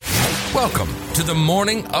Welcome to the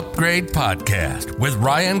Morning Upgrade Podcast with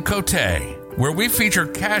Ryan Cote, where we feature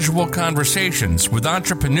casual conversations with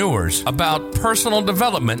entrepreneurs about personal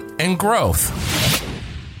development and growth.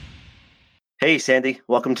 Hey, Sandy.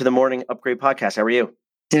 Welcome to the Morning Upgrade Podcast. How are you?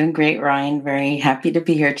 Doing great, Ryan. Very happy to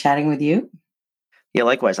be here chatting with you. Yeah,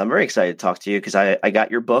 likewise. I'm very excited to talk to you because I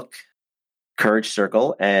got your book, Courage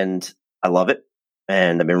Circle, and I love it.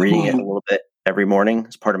 And I've been reading it a little bit every morning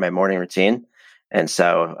as part of my morning routine. And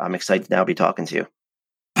so I'm excited to now be talking to you.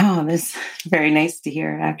 Oh, that's very nice to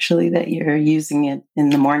hear, actually, that you're using it in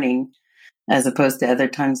the morning as opposed to other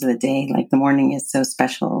times of the day. Like the morning is so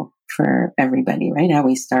special for everybody, right? How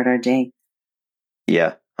we start our day.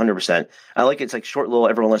 Yeah, 100%. I like it. It's like short little,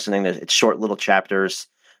 everyone listening, it's short little chapters.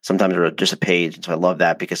 Sometimes they're just a page. And so I love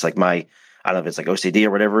that because like I don't know if it's like OCD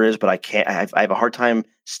or whatever it is, but I have a hard time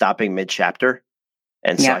stopping mid-chapter.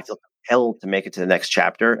 And so I feel compelled to make it to the next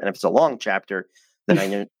chapter. And if it's a long chapter,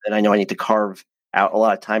 then I know I need to carve out a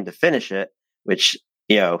lot of time to finish it, which,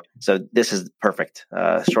 so this is perfect.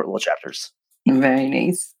 Short little chapters. Very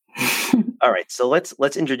nice. All right. So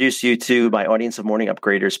let's introduce you to my audience of morning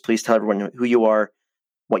upgraders. Please tell everyone who you are,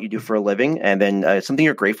 what you do for a living, and then something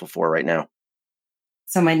you're grateful for right now.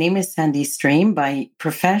 So my name is Sandy Stream. By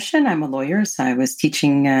profession, I'm a lawyer. So I was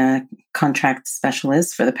teaching contract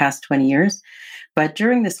specialist for the past 20 years. But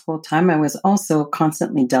during this whole time, I was also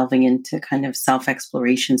constantly delving into kind of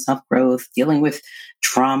self-exploration, self-growth, dealing with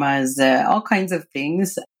traumas, all kinds of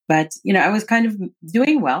things. But, I was kind of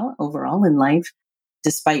doing well overall in life,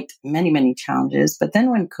 despite many, many challenges. But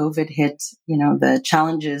then when COVID hit, the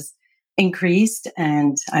challenges increased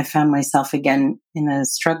and I found myself again in a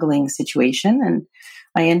struggling situation. And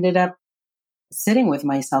I ended up sitting with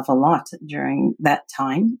myself a lot during that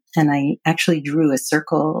time. And I actually drew a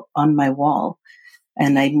circle on my wall.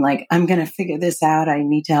 And I'm like, I'm going to figure this out. I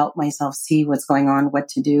need to help myself see what's going on, what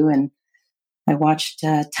to do. And I watched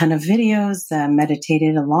a ton of videos,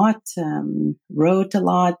 meditated a lot, wrote a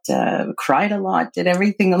lot, cried a lot, did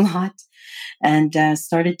everything a lot, and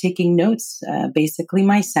started taking notes, basically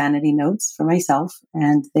my sanity notes for myself.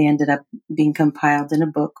 And they ended up being compiled in a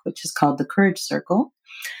book, which is called The Courage Circle.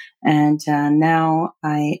 And now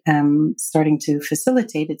I am starting to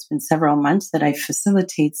facilitate. It's been several months that I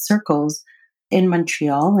facilitate circles in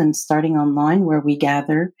Montreal and starting online where we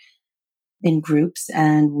gather in groups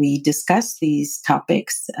and we discuss these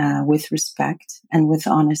topics with respect and with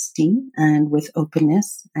honesty and with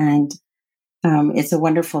openness. And it's a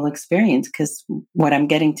wonderful experience because what I'm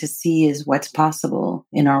getting to see is what's possible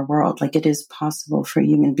in our world. Like it is possible for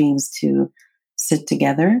human beings to sit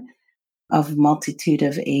together of multitude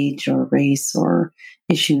of age or race or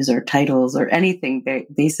issues or titles or anything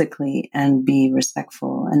basically and be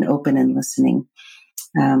respectful and open and listening.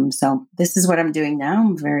 So this is what I'm doing now.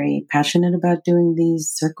 I'm very passionate about doing these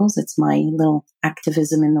circles. It's my little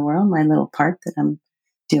activism in the world, my little part that I'm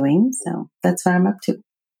doing. So that's what I'm up to.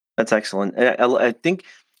 That's excellent. I think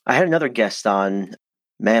I had another guest on,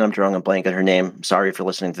 man, I'm drawing a blank on her name. I'm sorry if you're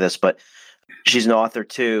listening to this, but she's an author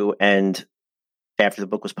too. And after the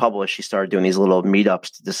book was published, she started doing these little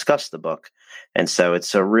meetups to discuss the book. And so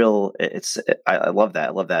I love that.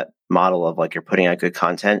 I love that model of like, you're putting out good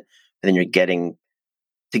content and then you're getting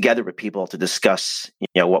together with people to discuss,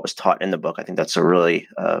 what was taught in the book. I think that's a really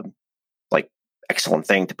excellent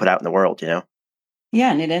thing to put out in the world, Yeah.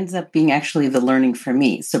 And it ends up being actually the learning for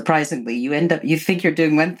me. Surprisingly, you think you're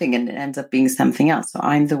doing one thing and it ends up being something else. So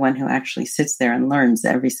I'm the one who actually sits there and learns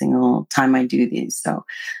every single time I do these. So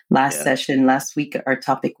last week, our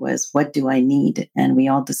topic was, what do I need? And we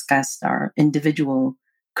all discussed our individual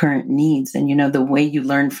current needs. And, the way you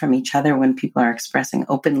learn from each other when people are expressing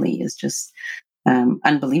openly is just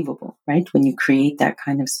unbelievable, right? When you create that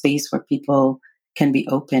kind of space where people can be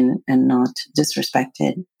open and not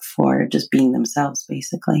disrespected for just being themselves,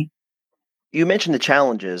 basically. You mentioned the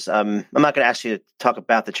challenges. I'm not going to ask you to talk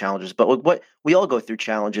about the challenges, but what we all go through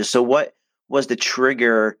challenges. So what was the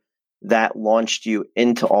trigger that launched you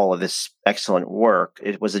into all of this excellent work?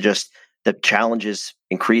 Was it just the challenges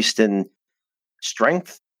increased in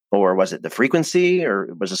strength, or was it the frequency,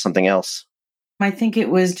 or was it something else? I think it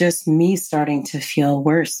was just me starting to feel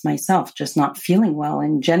worse myself, just not feeling well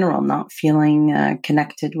in general, not feeling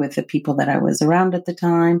connected with the people that I was around at the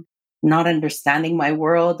time, not understanding my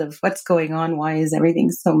world of what's going on. Why is everything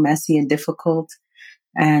so messy and difficult?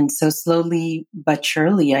 And so slowly but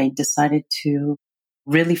surely, I decided to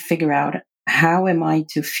really figure out, how am I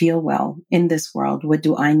to feel well in this world? What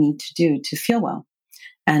do I need to do to feel well?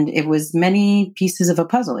 And it was many pieces of a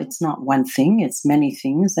puzzle. It's not one thing, it's many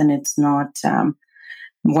things, and it's not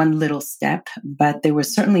one little step, but there were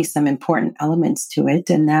certainly some important elements to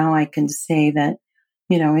it. And now I can say that,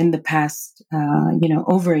 in the past,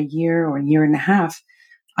 over a year or a year and a half,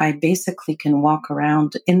 I basically can walk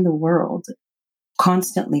around in the world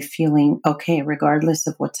constantly feeling okay, regardless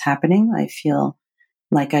of what's happening. I feel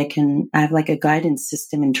like I have like a guidance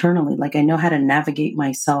system internally, like I know how to navigate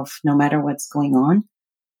myself no matter what's going on.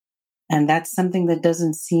 And that's something that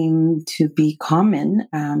doesn't seem to be common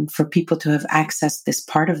for people to have accessed this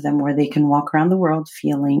part of them where they can walk around the world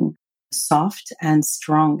feeling soft and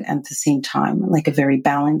strong at the same time, like a very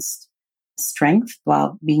balanced strength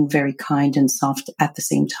while being very kind and soft at the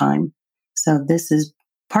same time. So this is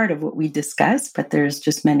part of what we discuss, but there's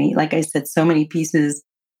just many, like I said, so many pieces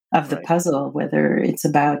of the puzzle, whether it's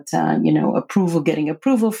about, getting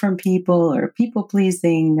approval from people or people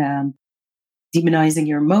pleasing, demonizing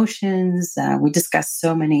your emotions. We discuss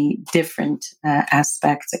so many different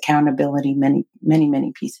aspects, accountability, many, many,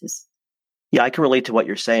 many pieces. Yeah, I can relate to what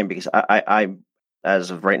you're saying because I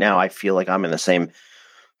as of right now, I feel like I'm in the same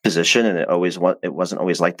position, and it wasn't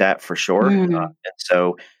always like that for sure. And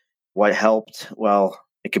so, what helped? Well,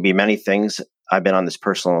 it could be many things. I've been on this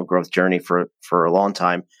personal growth journey for a long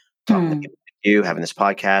time. Talking to people like you, having this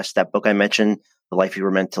podcast, that book I mentioned, The Life You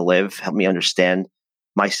Were Meant to Live, helped me understand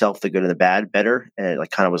myself, the good and the bad, better, and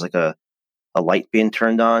it kind of was like a light being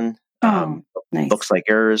turned on. Nice. Books like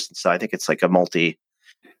yours, so I think it's like a multi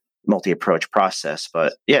approach process.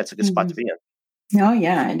 But yeah, it's a good spot to be in. Oh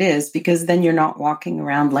yeah, it is, because then you're not walking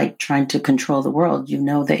around like trying to control the world. You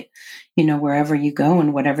know that, wherever you go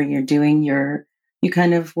and whatever you're doing, you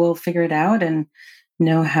kind of will figure it out and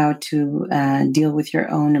know how to deal with your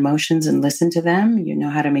own emotions and listen to them. You know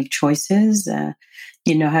how to make choices.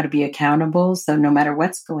 You know how to be accountable. So no matter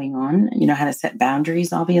what's going on, you know how to set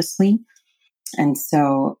boundaries, obviously. And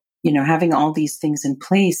so, having all these things in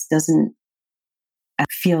place doesn't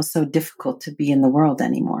feel so difficult to be in the world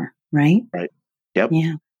anymore, right? Right. Yep.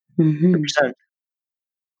 Yeah. 100%.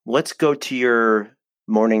 Let's go to your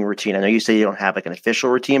morning routine. I know you say you don't have like an official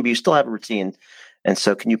routine, but you still have a routine. And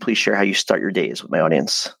so can you please share how you start your days with my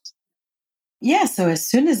audience? Yeah. So as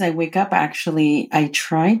soon as I wake up, actually, I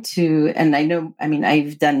try to, and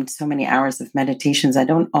I've done so many hours of meditations. I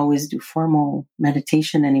don't always do formal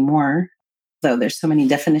meditation anymore, though there's so many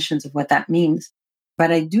definitions of what that means.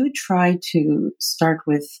 But I do try to start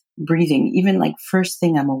with breathing, even like first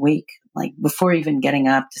thing I'm awake, like before even getting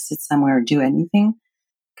up to sit somewhere or do anything.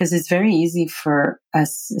 Because it's very easy for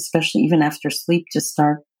us, especially even after sleep, to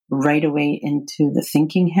start right away into the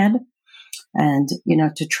thinking head. And,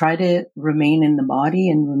 to try to remain in the body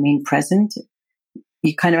and remain present,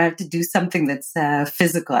 you kind of have to do something that's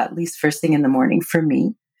physical, at least first thing in the morning for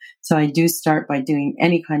me. So I do start by doing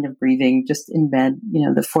any kind of breathing just in bed.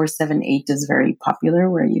 The 4-7-8 is very popular,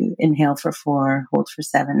 where you inhale for 4, hold for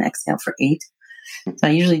 7, exhale for 8. So I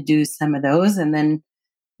usually do some of those. And then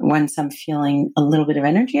once I'm feeling a little bit of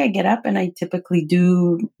energy, I get up and I typically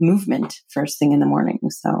do movement first thing in the morning.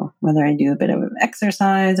 So whether I do a bit of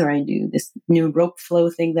exercise or I do this new rope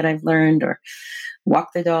flow thing that I've learned or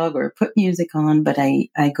walk the dog or put music on, but I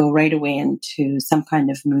go right away into some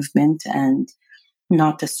kind of movement, and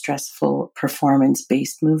not a stressful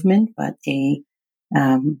performance-based movement, but a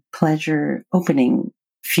pleasure opening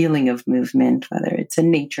feeling of movement, whether it's in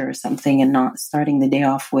nature or something, and not starting the day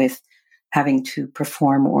off with having to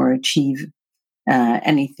perform or achieve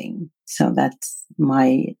anything. So that's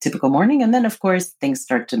my typical morning. And then, of course, things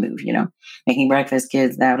start to move, making breakfast,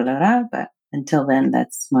 kids, but until then,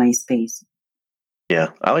 that's my space.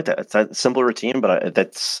 Yeah, I like that. It's a simple routine, but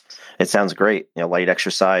it sounds great. Light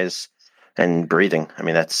exercise and breathing. I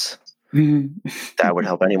mean, that would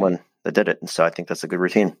help anyone that did it. And so I think that's a good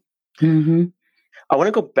routine. Mm-hmm. I want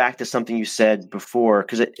to go back to something you said before,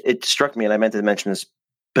 because it struck me, and I meant to mention this,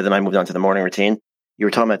 but then I moved on to the morning routine. You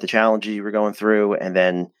were talking about the challenges you were going through, and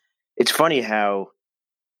then it's funny how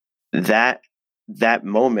that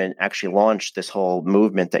moment actually launched this whole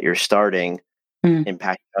movement that you're starting,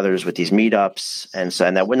 impacting others with these meetups,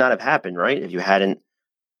 and that would not have happened, right, if you hadn't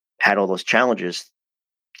had all those challenges,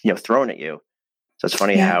 thrown at you. So it's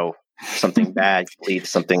funny how something bad could lead to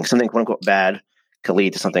something quote unquote bad could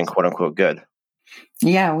lead to something quote unquote good.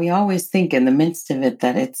 Yeah, we always think in the midst of it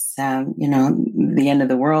that it's, the end of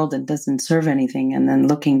the world and doesn't serve anything. And then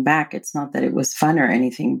looking back, it's not that it was fun or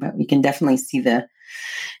anything, but we can definitely see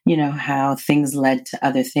how things led to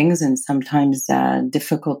other things, and sometimes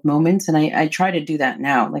difficult moments. And I try to do that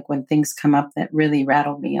now. Like when things come up that really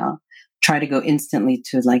rattle me, I'll try to go instantly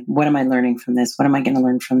to like, what am I learning from this? What am I going to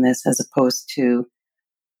learn from this? As opposed to,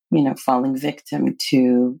 falling victim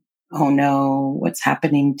to, oh no, what's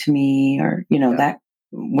happening to me? Or, that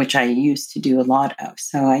which I used to do a lot of.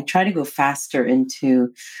 So I try to go faster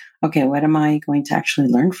into, okay, what am I going to actually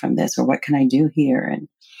learn from this, or what can I do here?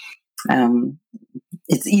 And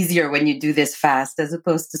it's easier when you do this fast as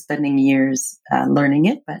opposed to spending years learning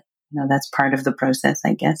it. But that's part of the process,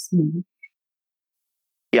 I guess. Mm-hmm.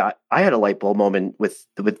 Yeah, I had a light bulb moment with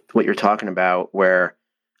what you're talking about, where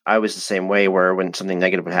I was the same way, where when something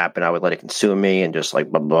negative would happen, I would let it consume me and just like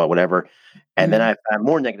blah, blah, whatever. And then I found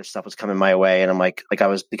more negative stuff was coming my way, and I'm like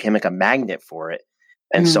I became like a magnet for it.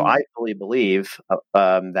 And so I fully believe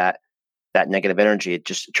that negative energy, it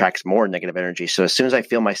just attracts more negative energy. So as soon as I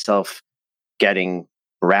feel myself getting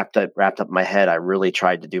wrapped up in my head, I really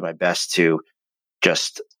tried to do my best to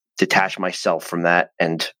just detach myself from that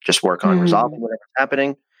and just work on resolving whatever's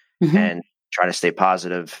happening and try to stay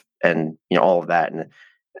positive and all of that. And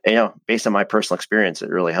based on my personal experience, it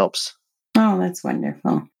really helps. Oh, that's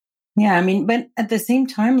wonderful. Yeah, I mean, but at the same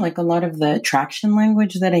time, like a lot of the attraction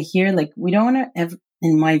language that I hear, like we don't want to,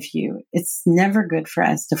 in my view, it's never good for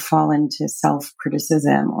us to fall into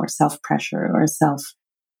self-criticism or self-pressure or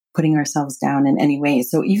putting ourselves down in any way.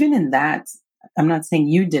 So even in that, I'm not saying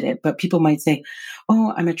you did it, but people might say,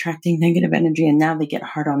 oh, I'm attracting negative energy. And now they get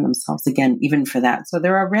hard on themselves again, even for that. So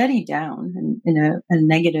they're already down in a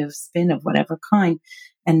negative spin of whatever kind.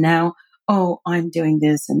 And now, oh, I'm doing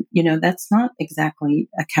this. And, that's not exactly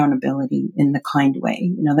accountability in the kind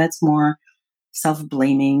way. That's more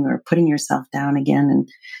self-blaming or putting yourself down again. And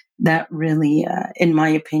that really, in my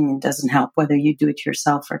opinion, doesn't help, whether you do it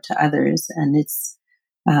yourself or to others. And it's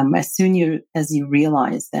as soon as you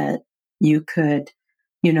realize that you could,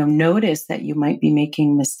 notice that you might be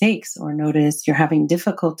making mistakes, or notice you're having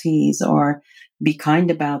difficulties, or be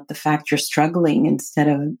kind about the fact you're struggling instead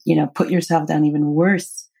of, put yourself down even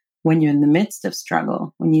worse when you're in the midst of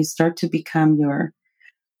struggle. When you start to become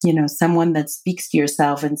someone that speaks to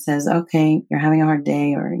yourself and says, okay, you're having a hard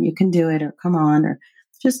day, or you can do it, or come on, or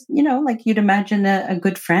just, like you'd imagine a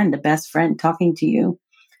good friend, a best friend talking to you,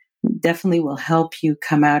 definitely will help you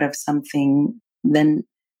come out of something than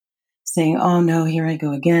saying, oh no, here I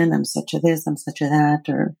go again. I'm such a this, I'm such a that,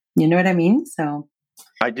 or you know what I mean? So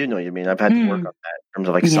I do know what you mean. I've had to work on that in terms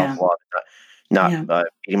of like self-love, not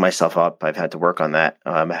beating myself up. I've had to work on that.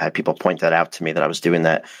 I had people point that out to me that I was doing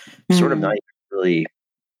that, sort of not really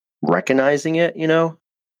recognizing it, And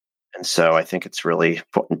so I think it's really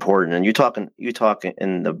important. And you talk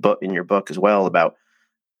in the book, in your book as well, about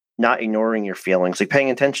not ignoring your feelings, like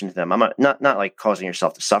paying attention to them. I'm not like causing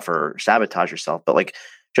yourself to suffer or sabotage yourself, but like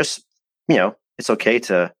just, it's okay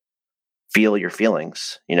to feel your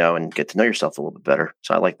feelings, and get to know yourself a little bit better.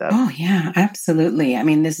 So I like that. Oh yeah, absolutely. I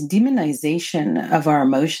mean, this demonization of our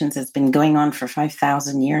emotions has been going on for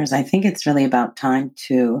 5,000 years. I think it's really about time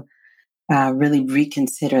to really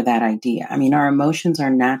reconsider that idea. I mean, our emotions are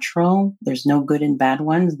natural. There's no good and bad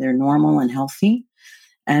ones. They're normal and healthy.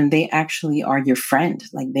 And they actually are your friend.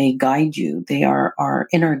 Like they guide you. They are our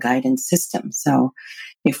inner guidance system. So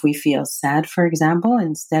if we feel sad, for example,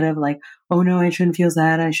 instead of like, oh no, I shouldn't feel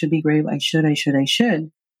sad, I should be brave, I should,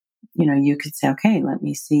 you could say, okay, let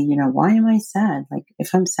me see, why am I sad? Like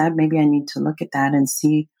if I'm sad, maybe I need to look at that and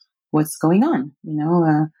see what's going on.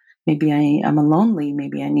 Maybe I'm lonely.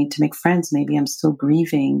 Maybe I need to make friends. Maybe I'm still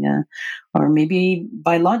grieving, or maybe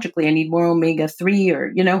biologically I need more omega-3,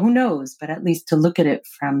 or, who knows, but at least to look at it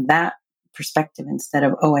from that perspective instead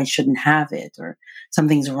of, oh, I shouldn't have it, or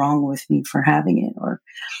something's wrong with me for having it, or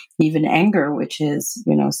even anger, which is,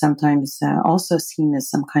 sometimes also seen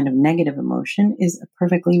as some kind of negative emotion, is a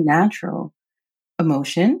perfectly natural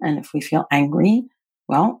emotion. And if we feel angry,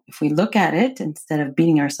 well, if we look at it, instead of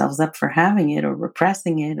beating ourselves up for having it or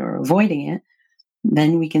repressing it or avoiding it,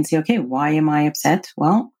 then we can see, okay, why am I upset?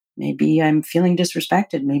 Well, maybe I'm feeling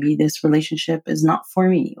disrespected. Maybe this relationship is not for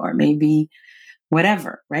me, or maybe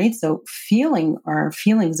whatever, right? So feeling our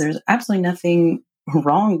feelings, there's absolutely nothing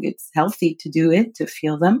wrong. It's healthy to do it, to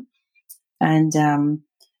feel them. And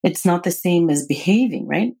it's not the same as behaving,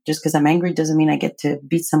 right? Just because I'm angry doesn't mean I get to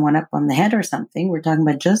beat someone up on the head or something. We're talking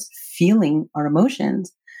about just feeling our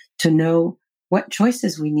emotions to know what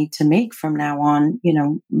choices we need to make from now on,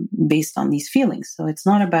 based on these feelings. So it's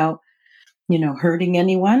not about, hurting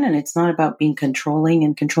anyone, and it's not about being controlling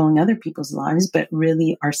and controlling other people's lives, but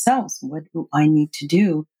really ourselves. What do I need to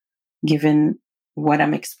do given what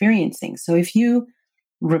I'm experiencing? So if you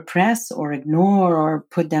repress or ignore or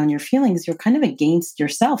put down your feelings, you're kind of against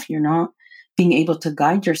yourself. You're not being able to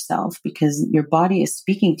guide yourself because your body is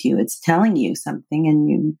speaking to you. It's telling you something, and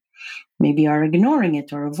you maybe are ignoring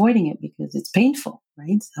it or avoiding it because it's painful,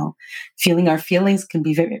 right? So feeling our feelings can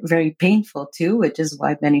be very, very painful too, which is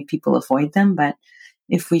why many people avoid them. But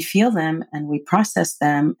if we feel them and we process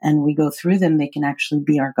them and we go through them, they can actually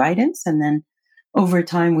be our guidance. And then over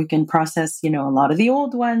time, we can process, a lot of the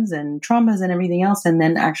old ones and traumas and everything else, and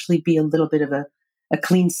then actually be a little bit of a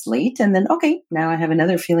clean slate. And then, okay, now I have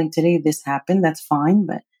another feeling today. This happened. That's fine.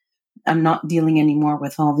 But I'm not dealing anymore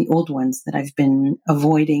with all the old ones that I've been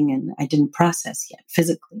avoiding and I didn't process yet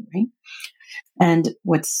physically, right? And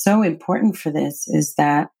what's so important for this is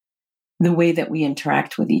that the way that we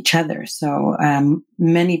interact with each other. So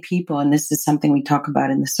many people, and this is something we talk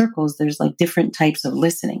about in the circles, there's like different types of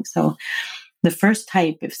listening. So the first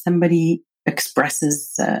type, if somebody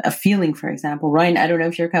expresses a feeling, for example, Ryan, I don't know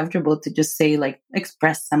if you're comfortable to just say like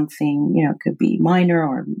express something, it could be minor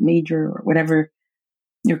or major or whatever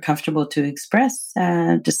you're comfortable to express,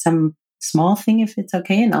 just some small thing if it's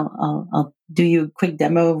okay. And I'll do you a quick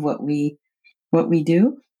demo of what we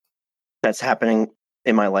do. That's happening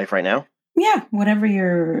in my life right now. Yeah, whatever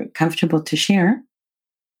you're comfortable to share.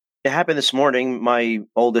 It happened this morning. My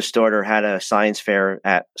oldest daughter had a science fair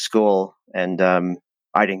at school, and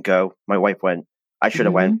I didn't go. My wife went. I should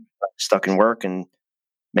have went. Stuck in work, and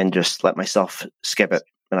then just let myself skip it,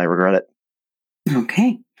 and I regret it.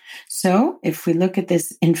 Okay. So if we look at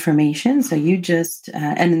this information, so you just,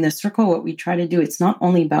 and in the circle, what we try to do, it's not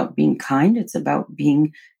only about being kind, it's about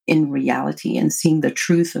being in reality and seeing the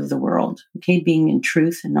truth of the world, okay? Being in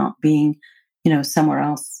truth and not being, somewhere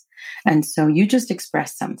else. And so you just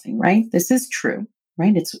express something, right? This is true,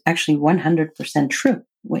 right? It's actually 100% true,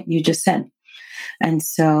 what you just said. And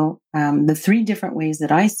so the three different ways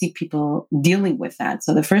that I see people dealing with that.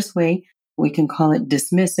 So the first way, we can call it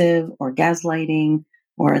dismissive or gaslighting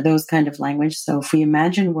or those kind of language. So if we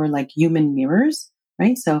imagine we're like human mirrors,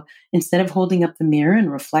 right? So instead of holding up the mirror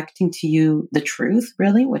and reflecting to you the truth,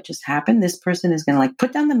 really, what just happened, this person is going to like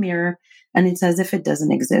put down the mirror and it's as if it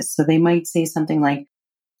doesn't exist. So they might say something like,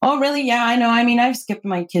 oh, really? Yeah, I know. I mean, I've skipped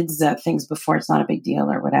my kids' things before. It's not a big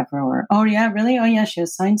deal or whatever. Or, oh, yeah, really? Oh, yeah, she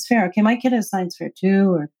has science fair. Okay, my kid has science fair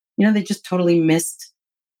too. Or, they just totally missed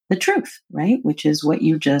the truth, right? Which is what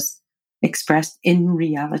you just expressed in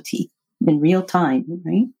reality, in real time,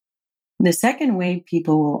 right? The second way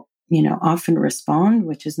people will, often respond,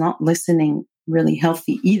 which is not listening really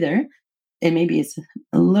healthy either. And maybe it's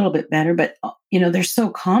a little bit better, but, they're so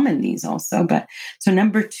common, these also. But so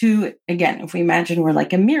number two, again, if we imagine we're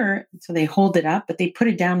like a mirror, so they hold it up, but they put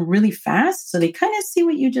it down really fast. So they kind of see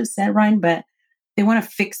what you just said, Ryan, but they want to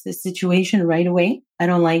fix the situation right away. I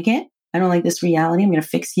don't like it. I don't like this reality. I'm going to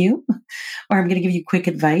fix you, or I'm going to give you quick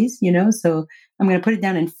advice, so I'm going to put it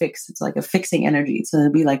down and fix. It's like a fixing energy. So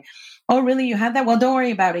it'll be like, oh, really? You had that? Well, don't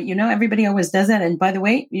worry about it. Everybody always does that. And by the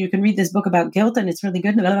way, you can read this book about guilt and it's really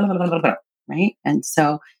good. Right. And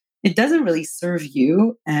so it doesn't really serve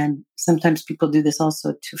you. And sometimes people do this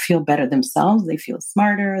also to feel better themselves. They feel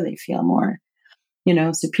smarter. They feel more,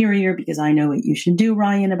 superior because I know what you should do,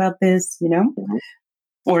 Ryan, about this,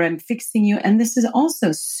 or I'm fixing you. And this is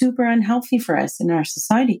also super unhealthy for us in our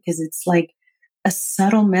society because it's like a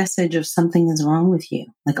subtle message of something is wrong with you,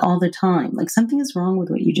 like all the time. Like something is wrong with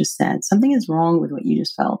what you just said. Something is wrong with what you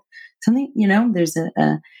just felt. Something, there's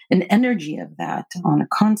an energy of that on a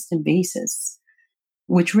constant basis,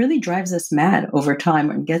 which really drives us mad over time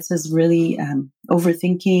and gets us really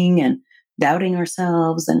overthinking and doubting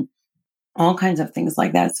ourselves and all kinds of things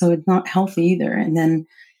like that. So it's not healthy either. And then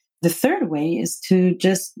the third way is to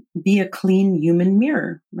just be a clean human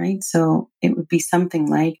mirror, right? So it would be something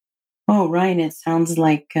like, oh, Ryan, it sounds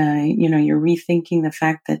like, you're rethinking the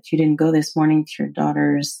fact that you didn't go this morning to your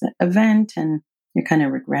daughter's event and you're kind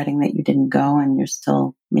of regretting that you didn't go and you're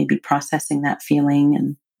still maybe processing that feeling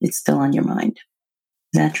and it's still on your mind.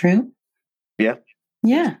 Is that true? Yeah.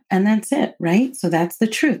 Yeah. And that's it, right? So that's the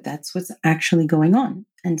truth. That's what's actually going on.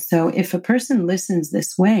 And so if a person listens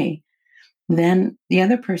this way, then the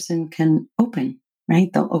other person can open,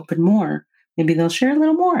 right? They'll open more. Maybe they'll share a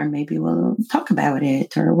little more. Maybe we'll talk about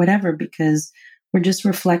it or whatever, because we're just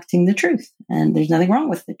reflecting the truth. And there's nothing wrong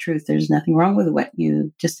with the truth. There's nothing wrong with what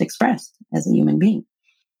you just expressed as a human being,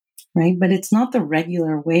 right? But it's not the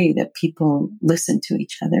regular way that people listen to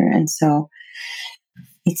each other. And so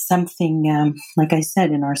it's something, like I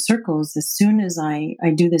said, in our circles, as soon as I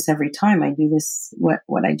do this every time, I do this,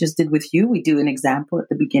 what I just did with you, we do an example at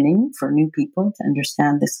the beginning for new people to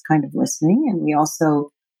understand this kind of listening. And we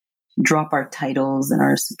also drop our titles and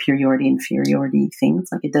our superiority, inferiority things.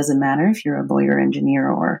 Like it doesn't matter if you're a lawyer, engineer,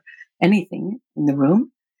 or anything in the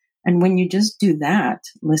room. And when you just do that,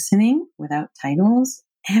 listening without titles,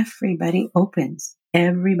 everybody opens,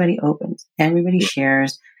 everybody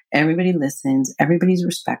shares, everybody listens, everybody's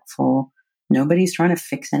respectful. Nobody's trying to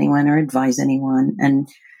fix anyone or advise anyone. And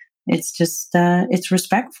It's just, it's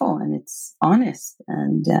respectful and it's honest,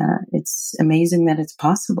 and it's amazing that it's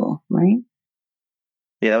possible, right?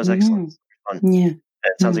 Yeah, that was excellent. Fun. Yeah.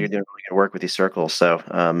 It sounds like you're doing really good work with these circles. So,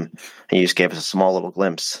 and you just gave us a small little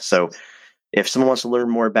glimpse. So, if someone wants to learn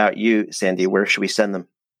more about you, Sandy, where should we send them?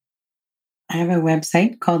 I have a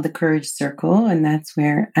website called The Courage Circle, and that's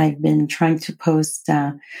where I've been trying to post,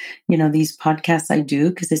 these podcasts I do,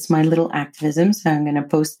 because it's my little activism. So I'm going to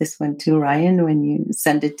post this one too, Ryan, when you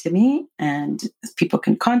send it to me, and people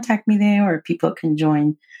can contact me there, or people can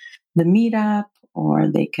join the meetup, or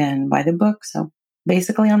they can buy the book. So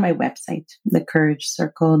basically on my website,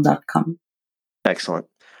 thecouragecircle.com. Excellent.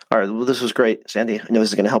 All right. Well, this was great, Sandy. I know this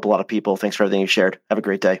is going to help a lot of people. Thanks for everything you shared. Have a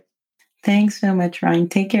great day. Thanks so much, Ryan.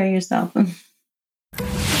 Take care of yourself.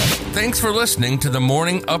 Thanks for listening to the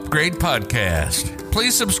Morning Upgrade Podcast.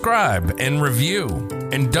 Please subscribe and review.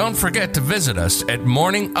 And don't forget to visit us at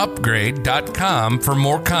morningupgrade.com for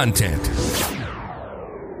more content.